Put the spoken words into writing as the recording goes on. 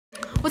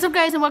What's up,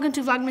 guys, and welcome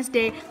to Vlogmas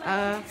Day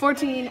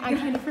 14. I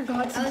kind of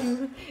forgot to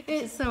do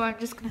it, so I'm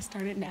just gonna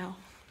start it now.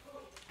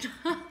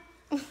 Okay,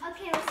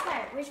 let's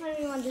start. Which one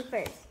do you want to do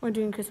first? We're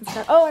doing Christmas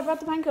stuff. Oh, I brought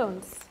the pine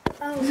cones.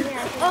 Oh,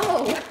 yeah.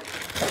 Oh!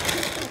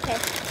 Okay.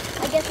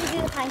 I guess we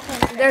do the pine cones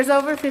first. There's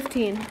over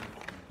 15.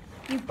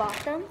 You bought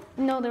them?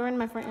 No, they were in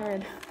my front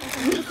yard.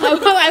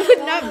 I would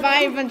not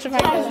buy a bunch of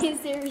pine cones. Is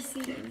there a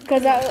receipt?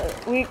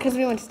 Because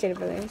we went to State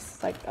Brothers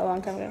like a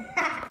long time ago.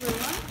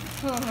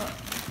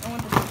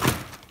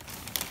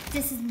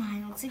 This is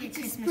mine. Looks like a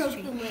Christmas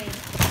tree.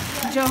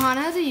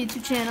 Johanna has a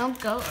YouTube channel.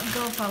 Go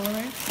follow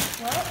her.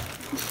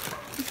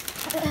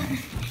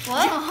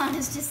 What?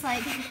 Johanna's just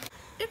like...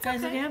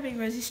 Guys, look at how big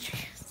Rosie's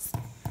tree is.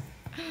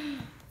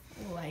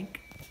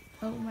 Like,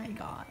 oh my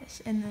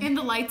gosh. And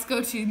the lights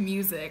go to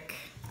music.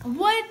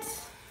 What?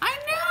 I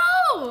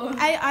know!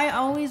 I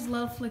always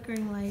love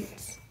flickering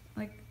lights.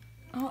 Like,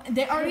 oh,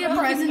 they already have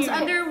presents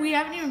under. We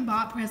haven't even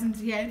bought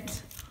presents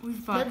yet.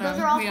 We've bought Those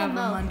them. are all We have from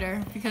them Mo.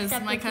 under because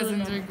Except my the two of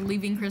cousins them. are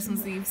leaving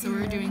Christmas Eve, so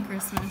we're doing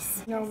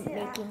Christmas. No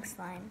making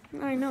slime.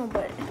 I know,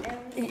 but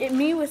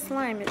me with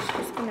slime, it's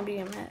just gonna be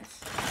a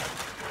mess.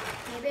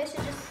 Maybe I should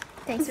just...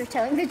 Thanks for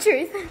telling the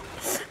truth.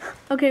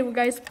 Okay, well,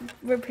 guys,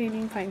 we're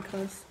painting pine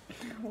cones.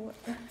 We're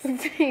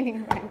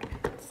painting pine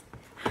cones.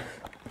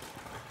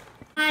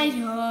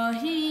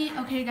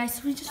 Okay, guys,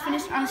 so we just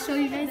finished. I'll show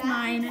you guys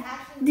mine.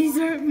 These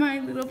are my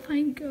little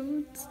pine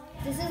cones.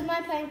 This is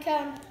my pine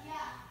cone.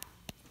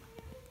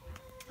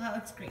 That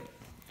looks great.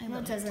 No,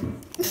 it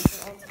doesn't. This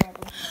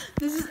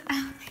is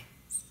Alex.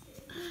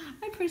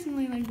 I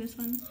personally like this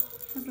one.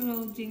 Has a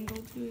little jingle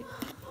to it.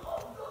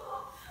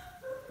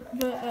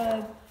 But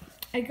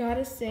I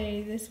gotta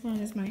say, this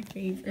one is my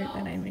favorite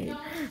that I made.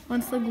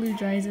 Once the glue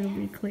dries, it'll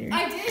be clear.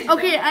 I did.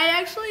 Okay, I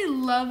actually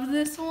love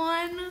this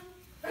one.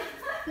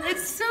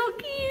 It's so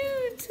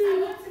cute.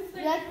 You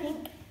like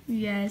pink?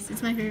 Yes,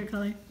 it's my favorite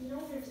color.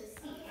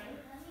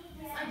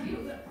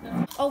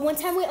 Oh, one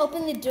time we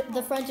opened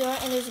the front door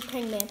and there's a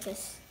praying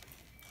mantis.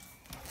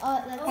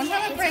 One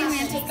time a praying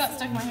mantis got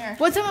stuck in my hair.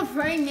 One time a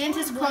praying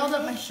mantis crawled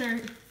up my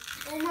shirt.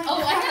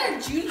 Oh, I had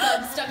a June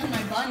bug stuck in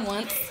my bun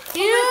once.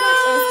 Ew!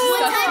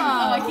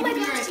 Oh, I can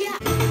hear it.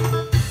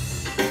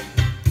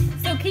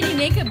 So can you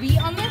make a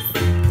beat on this?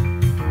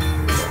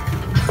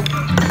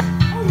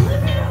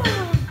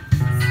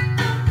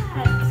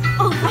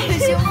 Oh,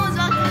 gosh, you almost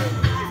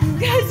walked.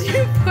 Guys,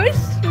 you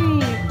pushed me.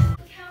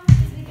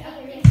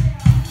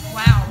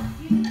 Wow.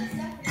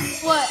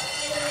 What?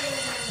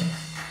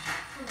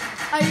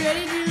 Are you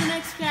ready to do the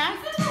next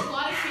craft?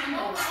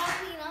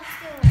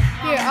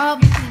 Here, I'll help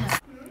you clean up.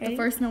 The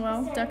first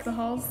Noel, deck the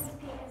halls.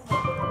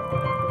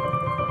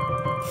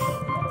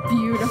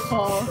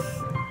 Beautiful.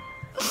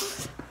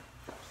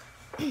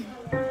 Wait,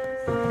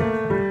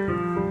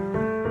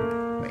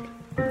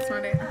 that's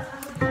not it.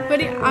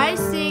 Buddy, I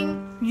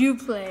sing, you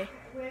play.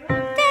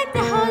 Deck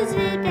the halls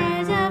with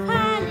boughs of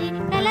holly.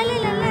 La la la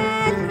la la.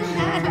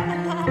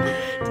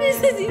 This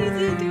is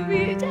easy to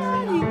be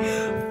jolly.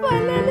 La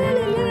la la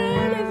la la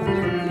la.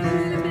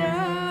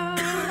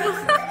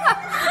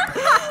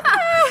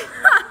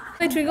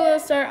 Twinkle will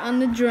start on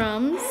the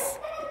drums.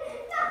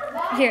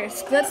 Here,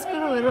 let's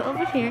go a little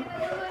over here.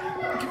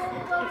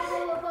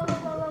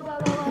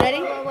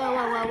 Ready? Whoa, whoa,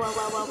 whoa, whoa,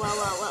 whoa, whoa, whoa,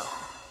 whoa, whoa.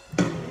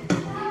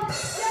 My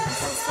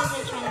sisters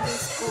are trying to do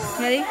school.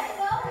 Ready?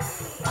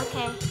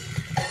 Okay.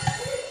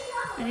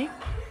 Ready?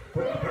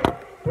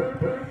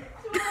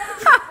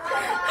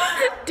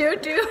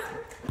 Do.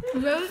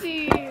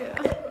 Rosie. Guys,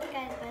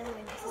 by the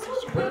way, my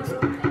sister's trying to do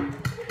school.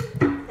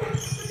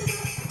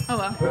 Oh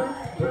well.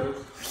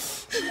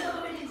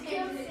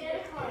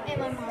 And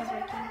my mom's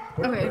working.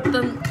 Okay,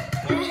 then.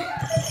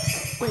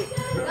 Wait.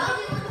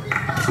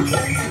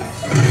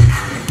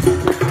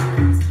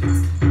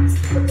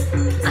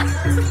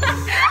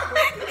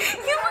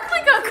 You look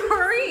like a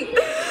creep.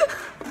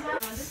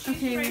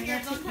 Okay, we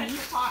got to eat.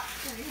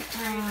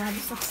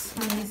 This looks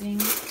amazing.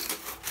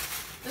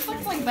 This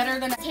looks like better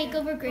than. Take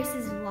over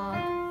Grace's vlog.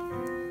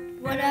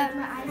 What up?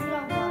 My eyes get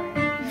all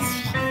watery.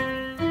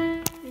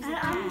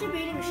 I'm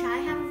debating, should I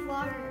have a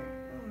vlog?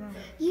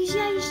 You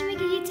should make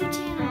a YouTube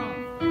channel.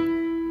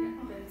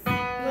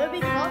 What would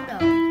it be called though?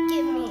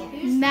 Give me it.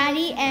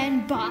 Maddie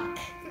and Bach.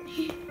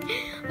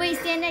 Wait,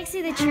 stand next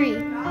to the tree.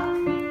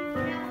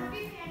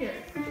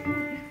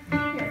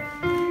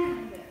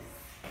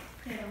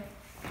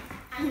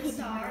 I'm a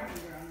star.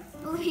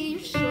 Oh, you're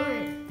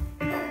short.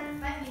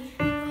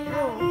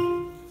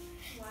 Oh.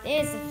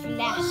 There's a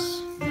flash.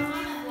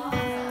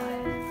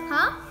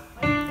 Huh?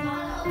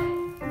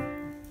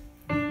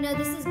 No,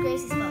 this is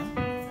Grace's phone.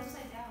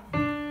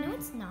 No,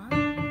 it's not.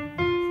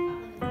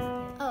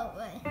 Oh,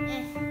 I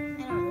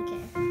don't really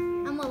care.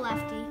 I'm a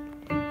lefty.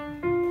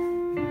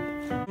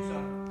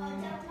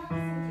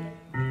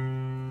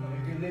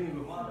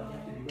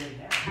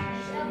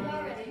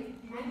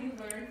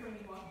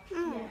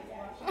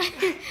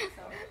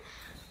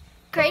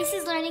 Grace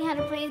is learning how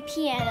to play the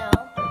piano.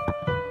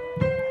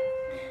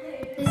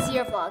 This is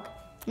your vlog.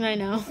 I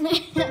know.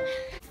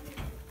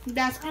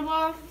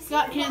 Basketball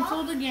got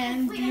canceled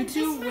again due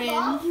to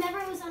wind.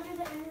 Never was under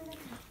the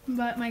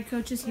But my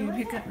coach is here to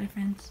pick up my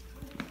friends.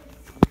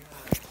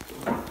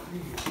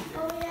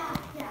 Oh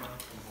yeah.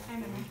 I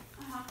remember.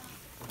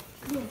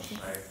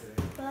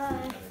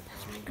 Bye.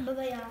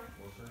 Bye. Yeah.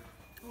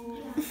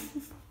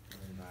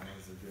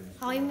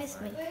 Oh, you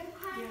missed me.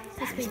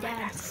 Missed me,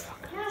 Dad.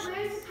 Where's the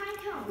pine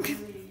cone?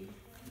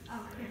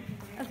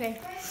 Okay.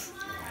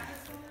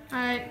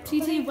 Alright,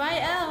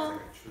 TTYL.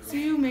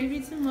 See you maybe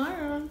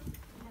tomorrow.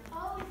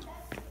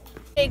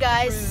 Hey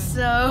guys,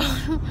 so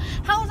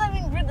how was I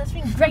being rude? That's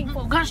being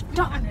grateful. Gosh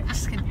darn it.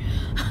 Just kidding.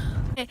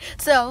 Okay,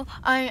 so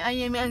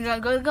I'm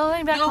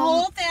going back The home.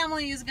 whole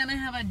family is gonna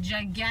have a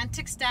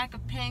gigantic stack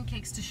of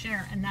pancakes to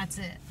share, and that's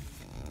it.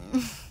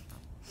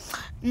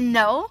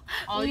 No,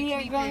 All you we can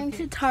are eat going pancakes.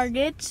 to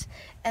Target,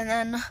 and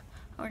then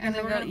we're And gonna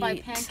then we're gonna buy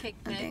eat, pancake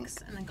I think. mix,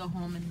 and then go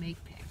home and make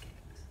pancakes.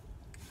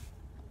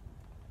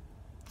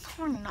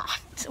 We're not.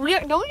 Don't we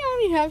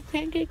already have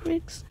pancake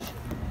mix?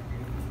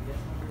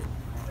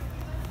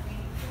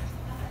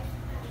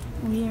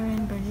 We are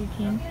in Burger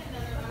King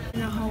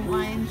in a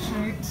Hawaiian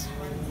shirt.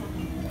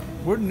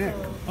 Where'd Nick?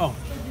 Oh.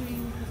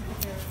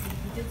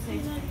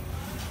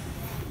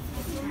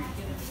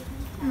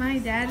 My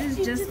dad is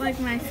just like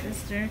my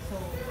sister.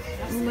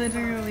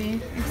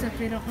 Literally. Except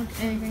they don't look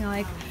anything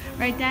alike.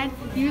 Right, Dad?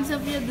 You and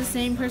Sophie have the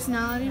same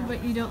personality,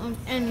 but you don't look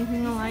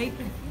anything alike.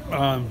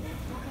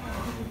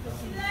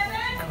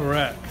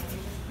 Correct.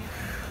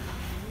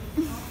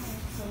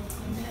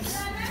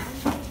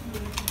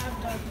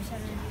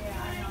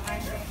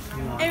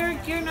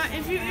 Eric, you're not.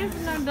 If you're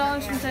not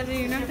dollars from Saturday,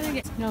 you're not gonna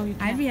get. No, you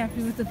I'd be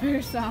happy with the pair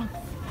of socks.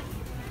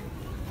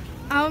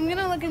 I'm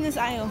gonna look in this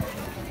aisle.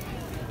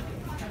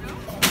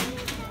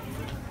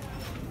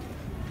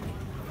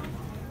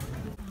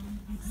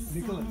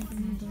 Nicola.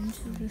 I'm going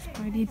to this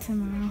party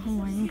tomorrow,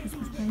 Hawaiian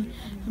Christmas party,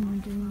 and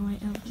we're doing a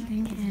white outfit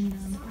thing, and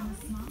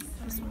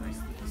this one.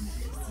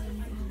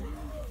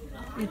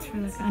 It's for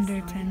like under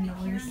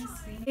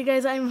 $10. Hey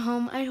guys, I'm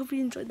home. I hope you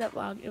enjoyed that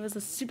vlog. It was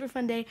a super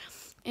fun day,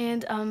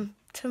 and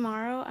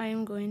tomorrow I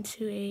am going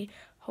to a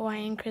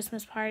Hawaiian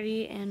Christmas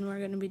party, and we're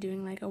gonna be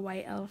doing like a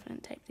white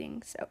elephant type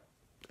thing. So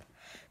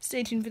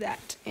stay tuned for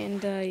that,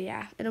 and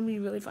yeah, it'll be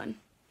really fun.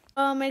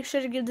 Make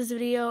sure to give this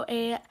video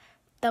a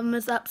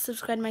thumbs up,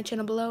 subscribe to my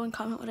channel below, and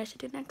comment what I should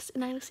do next.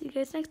 And I will see you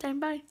guys next time.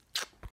 Bye.